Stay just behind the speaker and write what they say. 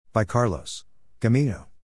By Carlos Gamino.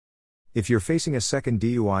 If you're facing a second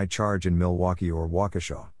DUI charge in Milwaukee or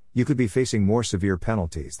Waukesha, you could be facing more severe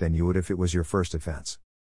penalties than you would if it was your first offense.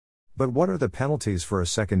 But what are the penalties for a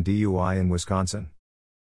second DUI in Wisconsin?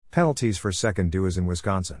 Penalties for second DUIs in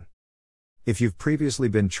Wisconsin. If you've previously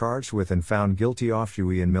been charged with and found guilty of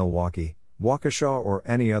DUI in Milwaukee, Waukesha, or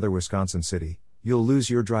any other Wisconsin city, you'll lose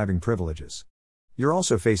your driving privileges. You're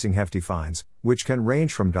also facing hefty fines, which can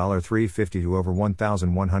range from $350 to over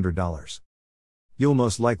 $1,100. You'll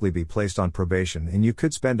most likely be placed on probation and you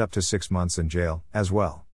could spend up to 6 months in jail, as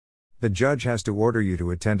well. The judge has to order you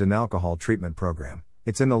to attend an alcohol treatment program.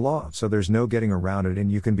 It's in the law, so there's no getting around it,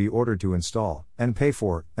 and you can be ordered to install, and pay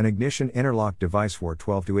for, an ignition interlock device for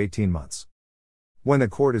 12 to 18 months. When the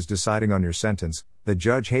court is deciding on your sentence, the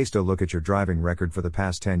judge has to look at your driving record for the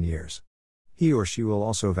past 10 years. He or she will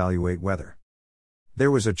also evaluate whether there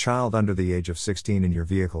was a child under the age of 16 in your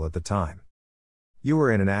vehicle at the time you were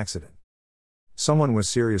in an accident, someone was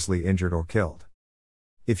seriously injured or killed.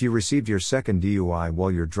 If you received your second DUI while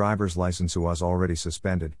your driver's license was already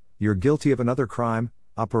suspended, you're guilty of another crime,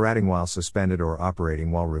 operating while suspended or operating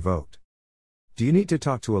while revoked. Do you need to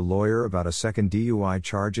talk to a lawyer about a second DUI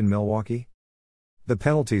charge in Milwaukee? The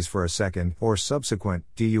penalties for a second or subsequent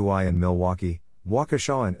DUI in Milwaukee,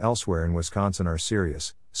 Waukesha, and elsewhere in Wisconsin are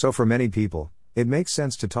serious, so for many people, it makes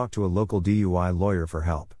sense to talk to a local DUI lawyer for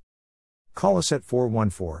help. Call us at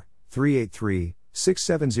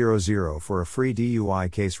 414-383-6700 for a free DUI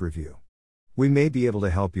case review. We may be able to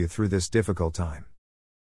help you through this difficult time.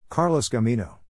 Carlos Gamino.